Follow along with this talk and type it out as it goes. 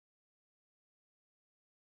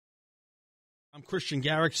I'm Christian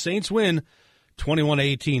Garrick. Saints win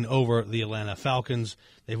 21-18 over the Atlanta Falcons.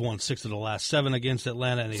 They've won 6 of the last 7 against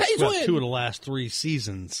Atlanta, and they've swept 2 of the last 3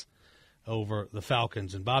 seasons over the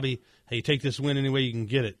Falcons. And, Bobby, hey, take this win any way you can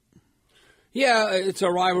get it. Yeah, it's a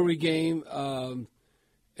rivalry game. And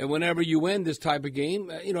whenever you win this type of game,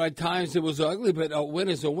 at times it was ugly, but a win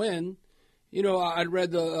is a win. I'd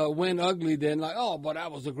read the win ugly then, like, oh, but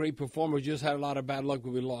that was a great performance. Just had a lot of bad luck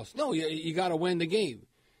when we lost. No, you got to win the game.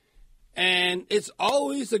 And it's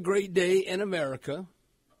always a great day in America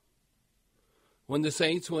when the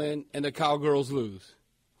Saints win and the Cowgirls lose.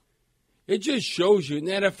 It just shows you in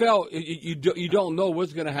the NFL, you don't know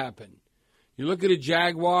what's going to happen. You look at the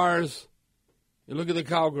Jaguars, you look at the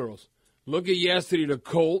Cowgirls. Look at yesterday, the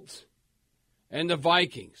Colts and the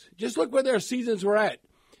Vikings. Just look where their seasons were at.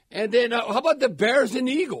 And then how about the Bears and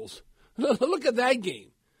the Eagles? Look at that game.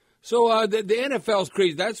 So the NFL's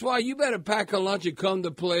crazy. That's why you better pack a lunch and come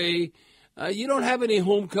to play. You don't have any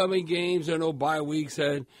homecoming games or no bye weeks.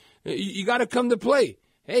 And you got to come to play.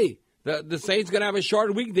 Hey, the Saints going to have a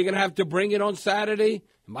short week. They're going to have to bring it on Saturday. It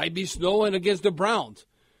might be snowing against the Browns.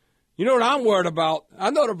 You know what I'm worried about?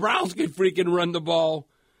 I know the Browns can freaking run the ball.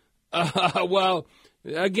 Well,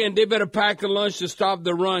 again, they better pack a lunch to stop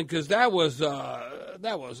the run because that was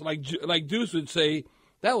like Deuce would say,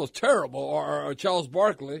 that was terrible, or Charles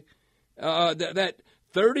Barkley. That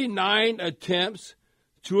 39 attempts,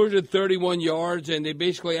 231 yards, and they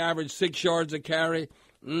basically averaged 6 yards a carry.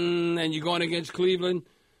 And you're going against Cleveland.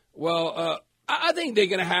 Well, I think they're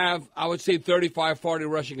going to have, I would say, 35, 40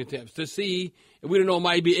 rushing attempts to see. We don't know, it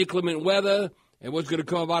might be inclement weather and what's going to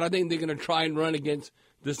come about. I think they're going to try and run against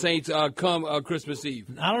the Saints come Christmas Eve.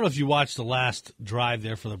 I don't know if you watched the last drive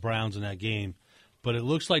there for the Browns in that game, but it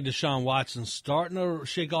looks like Deshaun Watson's starting to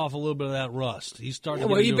shake off a little bit of that rust. He's starting.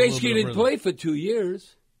 Well, he basically didn't play for 2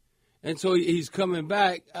 years, and so he's coming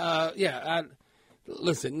back.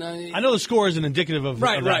 Listen, I know the score isn't indicative of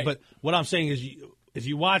right, that, but what I'm saying is, if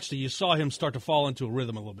you watched it, you saw him start to fall into a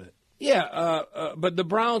rhythm a little bit. Yeah, but the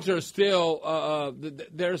Browns are still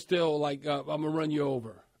they're still like I'm gonna run you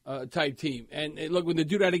over type team. And look, when they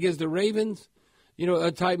do that against the Ravens,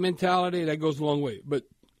 a type mentality that goes a long way. But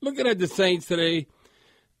looking at the Saints today,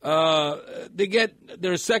 they get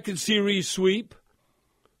their second series sweep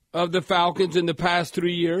of the Falcons in the past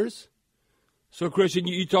 3 years. So, Christian,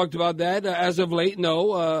 you talked about that. As of late,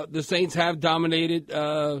 no, the Saints have dominated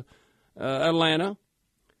Atlanta.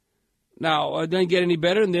 Now, it doesn't get any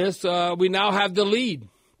better than this. We now have the lead.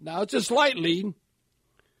 Now, it's a slight lead.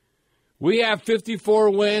 We have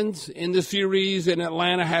 54 wins in the series, and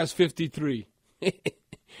Atlanta has 53.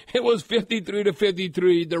 It was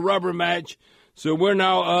 53-53, the rubber match. So we're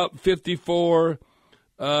now up 54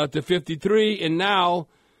 to 53. And now,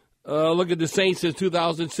 look at the Saints since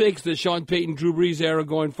 2006, the Sean Payton, Drew Brees era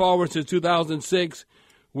going forward. Since 2006,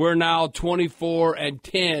 we're now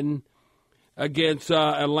 24-10 against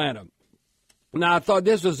Atlanta. Now, I thought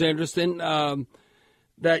this was interesting,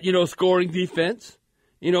 that, scoring defense,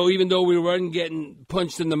 even though we weren't getting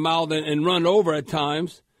punched in the mouth and run over at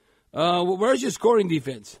times, where's your scoring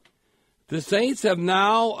defense? The Saints have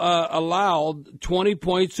now allowed 20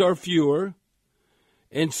 points or fewer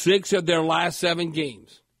in 6 of their last 7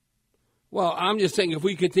 games. Well, I'm just saying if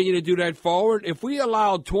we continue to do that forward, if we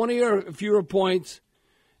allow 20 or fewer points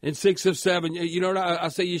in 6 of 7, I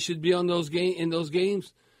say you should be on in those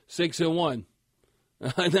games 6-1.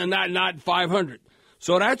 not 500.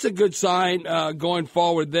 So that's a good sign going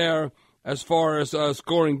forward there as far as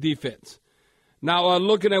scoring defense. Now,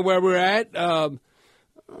 looking at where we're at, I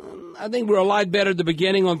think we're a lot better at the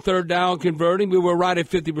beginning on third down converting. We were right at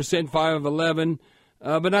 50%, 5 of 11,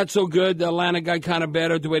 but not so good. Atlanta got kind of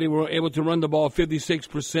better the way they were able to run the ball,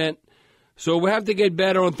 56%. So we have to get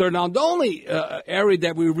better on third down. The only area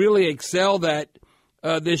that we really excelled at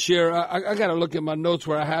this year, I got to look at my notes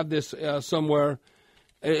where I have this somewhere,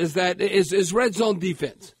 is red zone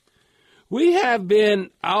defense. We have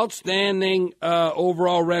been outstanding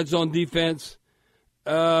overall red zone defense,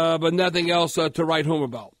 but nothing else to write home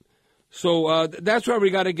about. So that's where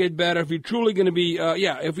we got to get better. If you're truly going to be,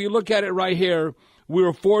 if you look at it right here, we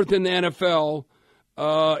were 4th in the NFL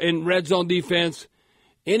in red zone defense.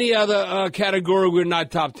 Any other category, we're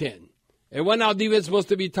not top 10. And when our defense supposed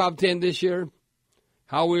to be top 10 this year,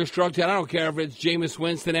 how we're structured, I don't care if it's Jameis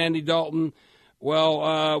Winston, Andy Dalton.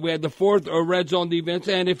 Well, we had the 4th red zone defense,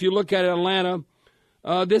 and if you look at Atlanta,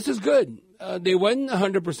 this is good. They wasn't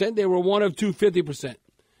 100%. They were 1 of 2, 50%,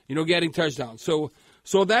 getting touchdowns.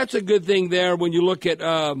 So that's a good thing there when you look at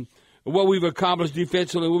what we've accomplished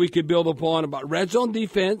defensively, what we could build upon about red zone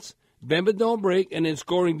defense, bend but don't break, and then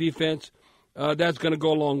scoring defense. That's going to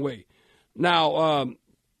go a long way. Now,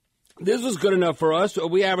 This was good enough for us.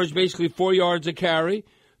 We averaged basically 4 yards a carry,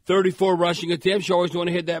 34 rushing attempts. You always want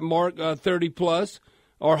to hit that mark, 30-plus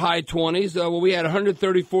or high 20s. Well, we had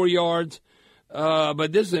 134 yards,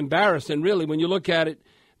 but this is embarrassing, really. When you look at it,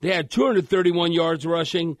 they had 231 yards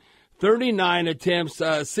rushing, 39 attempts,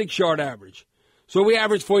 6-yard average. So we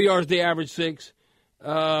averaged 4 yards, they averaged 6.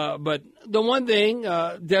 But the one thing,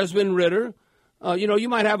 Desmond Ridder, you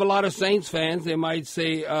might have a lot of Saints fans. They might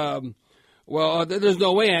say, there's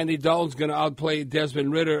no way Andy Dalton's going to outplay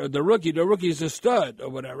Desmond Ridder, the rookie. The rookie's a stud or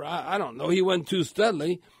whatever. I don't know. He wasn't too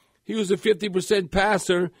studly. He was a 50%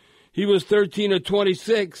 passer. He was 13 of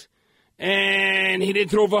 26, and he didn't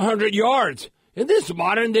throw for 100 yards. In this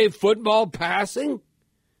modern-day football passing,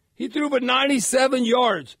 he threw for 97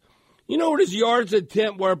 yards. You know what his yards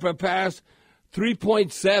attempt were per pass?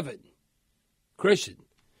 3.7. Christian,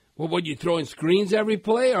 what, you throwing screens every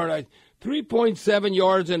play? Or like 3.7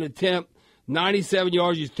 yards an attempt, 97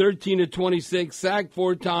 yards. He's 13 to 26, sacked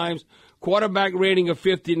 4 times, quarterback rating of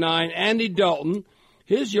 59. Andy Dalton,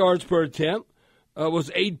 his yards per attempt was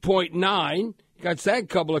 8.9. He got sacked a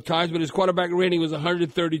couple of times, but his quarterback rating was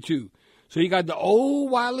 132. So you got the old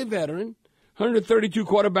wily veteran, 132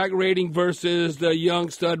 quarterback rating versus the young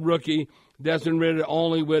stud rookie, Desmond Ridder,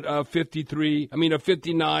 only with a 59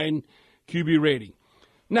 QB rating.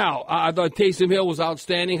 Now, I thought Taysom Hill was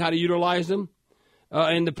outstanding, how to utilize him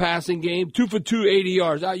in the passing game. 2 for 2, 80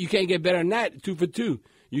 yards. You can't get better than that, 2 for 2.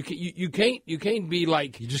 You can't be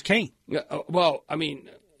like... You just can't.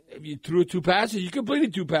 If you threw 2 passes, you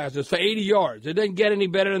completed 2 passes for 80 yards. It doesn't get any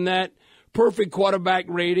better than that. Perfect quarterback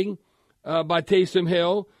rating by Taysom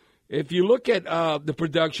Hill. If you look at the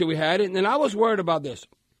production we had, and I was worried about this,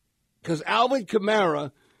 because Alvin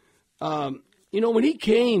Kamara, when he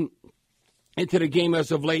came into the game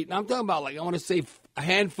as of late, and I'm talking about, I want to say a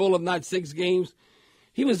handful of not 6 games,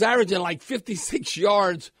 he was averaging 56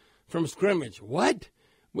 yards from scrimmage. What?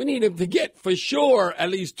 We need him to get, for sure, at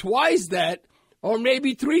least twice that, or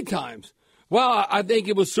maybe 3 times. Well, I think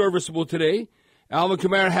it was serviceable today. Alvin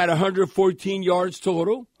Kamara had 114 yards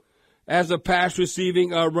total as a pass receiving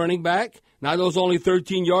running back. Now, those only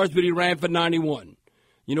 13 yards, but he ran for 91.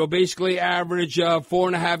 Basically average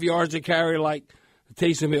 4.5 yards a carry like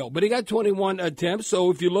Taysom Hill. But he got 21 attempts, so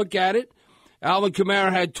if you look at it, Alvin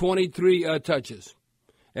Kamara had 23 touches.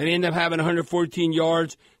 And he ended up having 114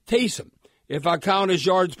 yards. Taysom, if I count his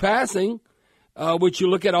yards passing, which you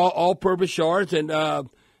look at all-purpose yards, and,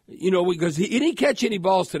 because he didn't catch any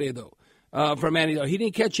balls today, though, from Andy. He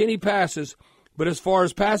didn't catch any passes. But as far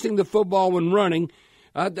as passing the football when running,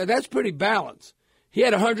 that's pretty balanced. He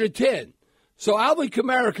had 110. So Alvin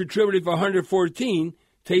Kamara contributed for 114,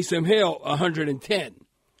 Taysom Hill 110.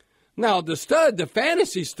 Now, the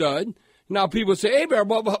fantasy stud, now people say, hey, Bear,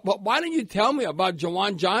 why didn't you tell me about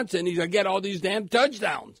Juwan Johnson? He's going to get all these damn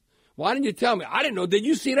touchdowns. Why didn't you tell me? I didn't know. Did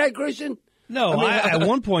you see that, Christian? No, I at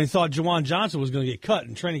one point thought Juwan Johnson was going to get cut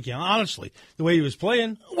in training camp, honestly, the way he was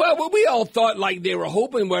playing. Well, we all thought they were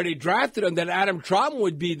hoping where they drafted him that Adam Trautman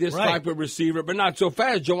would be this type of receiver, but not so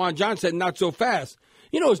fast. Juwan Johnson, not so fast.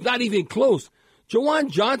 It's not even close.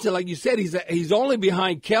 Juwan Johnson, like you said, he's only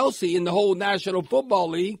behind Kelsey in the whole National Football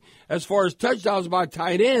League as far as touchdowns by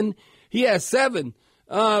tight end. He has 7.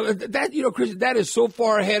 Christian, that is so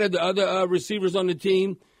far ahead of the other receivers on the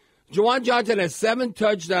team. Juwan Johnson has 7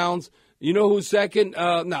 touchdowns. You know who's second?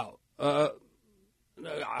 I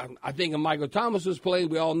think Michael Thomas was playing.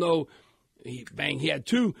 We all know he had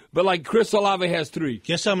 2. But Chris Olave has 3.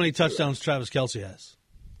 Guess how many touchdowns Travis Kelce has?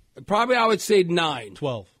 Probably I would say 9.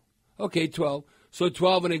 12. Okay, 12. So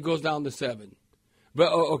 12 and it goes down to 7.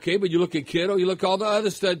 But but you look at Kittle, you look at all the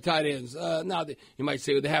other stud tight ends. Now, you might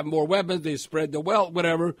say they have more weapons, they spread the wealth,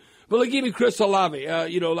 whatever. But look, give me Chris Olave,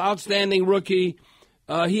 outstanding rookie.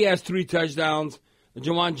 He has 3 touchdowns.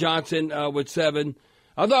 Juwan Johnson with 7.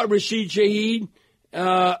 I thought Rashid Shaheed,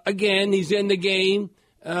 again, he's in the game.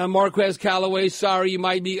 Marquez Callaway, sorry, you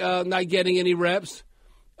might be not getting any reps.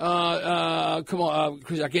 Come on,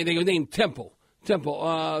 Chris, I can't think of his name. Temple,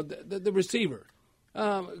 the receiver.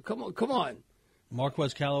 Come on.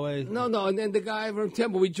 Marquez Callaway? No, and then the guy from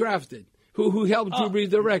Temple we drafted, who helped Drew Brees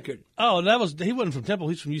the record. Oh, he wasn't from Temple.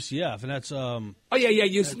 He's from UCF, and that's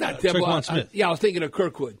not Temple. Traquan Smith. I was thinking of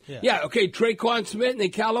Kirkwood. Yeah, okay, Traquan Smith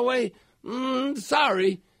and Callaway.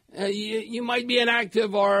 Sorry, you might be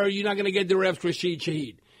inactive, or you're not going to get the reps. Rashid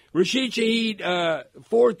Shaheed. Rashid Shaheed,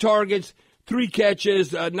 4 targets, 3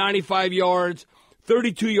 catches, 95 yards,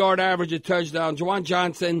 32-yard average, a touchdown. Juwan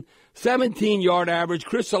Johnson, 17-yard average.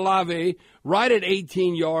 Chris Olave, right at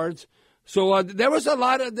 18 yards. So there was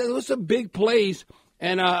some big plays.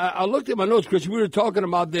 And I looked at my notes, Chris. We were talking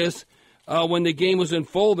about this when the game was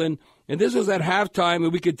unfolding. And this was at halftime,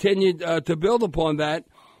 and we continued to build upon that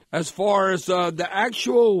as far as the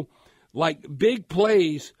actual, big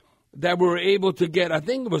plays that we were able to get. I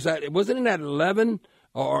think wasn't it at 11?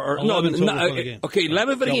 Or 11 for the game. Okay,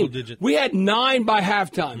 11 for the game. Digit. We had 9 by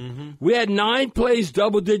halftime. Mm-hmm. We had 9 plays,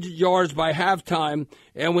 double-digit yards by halftime,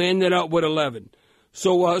 and we ended up with 11.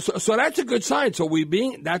 So that's a good sign. So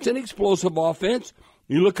that's an explosive offense.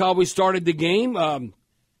 You look how we started the game.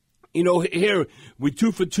 Here we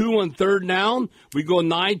 2 for 2 on third down. We go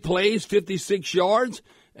 9 plays, 56 yards,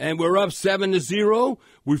 and we're up 7-0.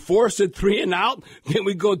 We force it 3 and out. Then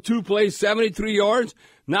we go 2 plays, 73 yards.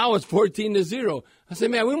 Now it's 14-0. I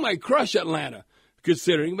said, man, we might crush Atlanta,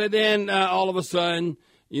 considering. But then all of a sudden,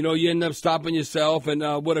 you end up stopping yourself and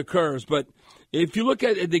what occurs. But if you look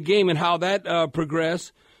at the game and how that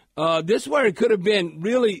progressed, this is where it could have been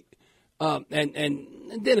really.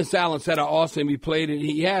 And Dennis Allen said how awesome he played, and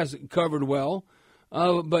he has covered well.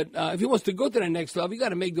 But if he wants to go to the next level, you got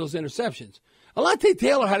to make those interceptions. Alante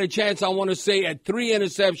Taylor had a chance, I want to say, at 3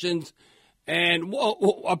 interceptions and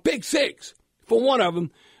a pick 6 for one of them.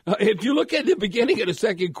 If you look at the beginning of the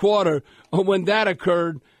second quarter, when that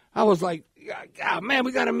occurred, I was like, God, man,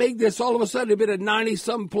 we got to make this. All of a sudden, it'd been a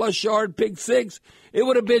 90-something plus yard pick 6. It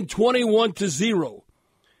would have been 21-0.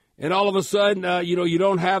 And all of a sudden, you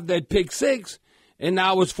don't have that pick 6, and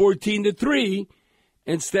now it's 14-3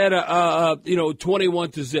 instead of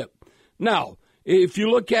 21-0. Now, if you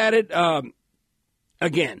look at it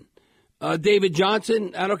again, David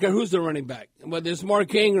Johnson, I don't care who's the running back, whether it's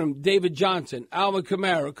Mark Ingram, David Johnson, Alvin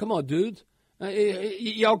Kamara. Come on, dudes.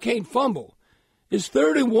 Y'all can't fumble. It's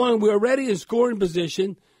 31. We're already in scoring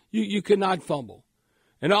position. You cannot fumble.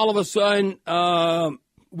 And all of a sudden,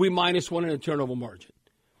 we -1 in the turnover margin.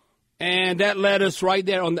 And that led us right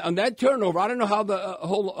there on that turnover. I don't know how the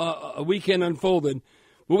whole weekend unfolded,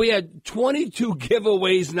 but we had 22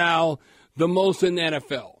 giveaways now, the most in the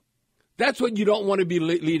NFL. That's what you don't want to be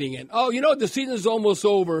leading in. Oh, the season's almost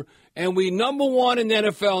over, and we number 1 in the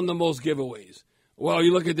NFL in the most giveaways. Well,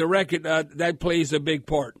 you look at the record, that plays a big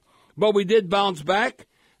part. But we did bounce back.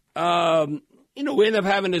 We ended up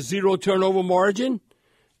having a 0 turnover margin.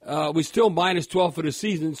 We still -12 for the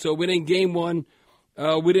season, so we didn't gain 1.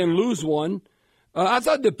 We didn't lose 1. I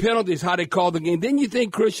thought the penalties, how they called the game. Didn't you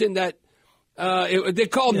think, Christian, that they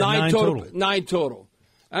called 9 total? 9 total.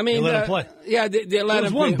 I mean, they let him play. Yeah, they let him play. There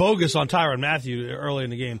was one bogus on Tyrann Mathieu early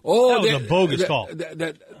in the game. Oh, that was a bogus call.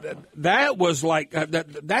 That was like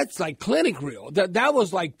that's like clinic real. That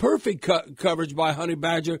was like perfect coverage by Honey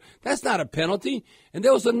Badger. That's not a penalty. And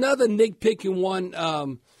there was another nitpicking one.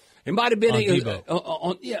 It might have been on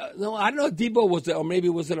Debo. I don't know if Debo was it, or maybe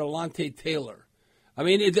was it Alante Taylor. I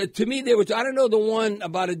mean, to me, they were. I don't know the one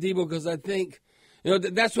about a Debo because I think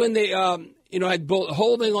that's when they had both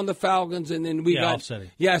holding on the Falcons, and then we got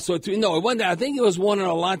offsetting. Yeah, so it wasn't that. I think it was one on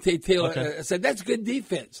Alante Taylor. Okay. I said that's good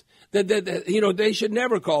defense. That they should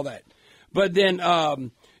never call that. But then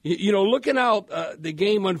looking out the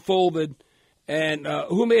game unfolded, and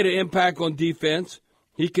who made an impact on defense?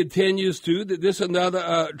 He continues to. This is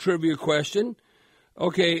another trivia question.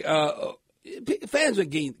 Okay, fans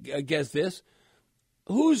would guess this.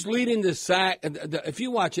 Who's leading the sack? If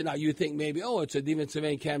you watch it now, you think maybe, it's a defensive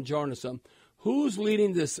end, Cam Jordan or something. Who's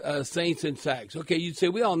leading the Saints in sacks? Okay, you'd say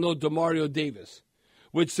we all know Demario Davis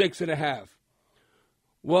with 6.5.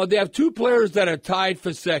 Well, they have 2 players that are tied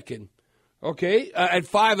for second. Okay, at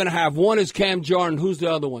 5.5. One is Cam Jordan. Who's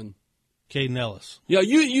the other one? Caden Ellis. Yeah,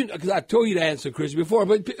 you because I told you the answer, Chris, before.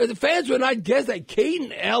 But the fans would not guess that.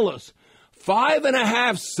 Caden Ellis,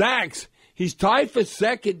 5.5 sacks. He's tied for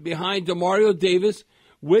second behind Demario Davis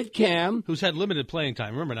with Cam, who's had limited playing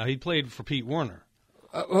time. Remember now, he played for Pete Werner.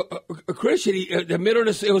 Christian,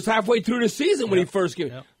 it was halfway through the season when he first came.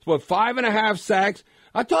 Yep. But 5.5 sacks.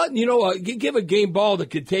 I thought, give a game ball to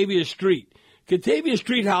Kentavious Street. Kentavious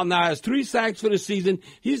Street now has 3 sacks for the season.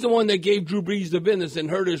 He's the one that gave Drew Brees the business and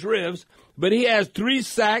hurt his ribs. But he has 3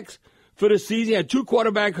 sacks for the season. He had 2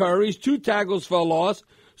 quarterback hurries, 2 tackles for a loss.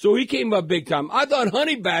 So he came up big time. I thought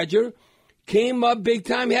Honey Badger came up big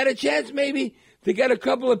time. He had a chance maybe to get a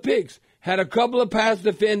couple of picks, had a couple of pass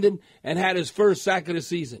defended, and had his first sack of the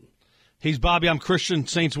season. He's Bobby. I'm Christian.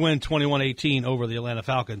 Saints win 21-18 over the Atlanta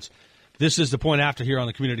Falcons. This is the point after here on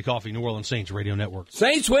the Community Coffee New Orleans Saints Radio Network.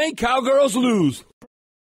 Saints win, Cowgirls lose.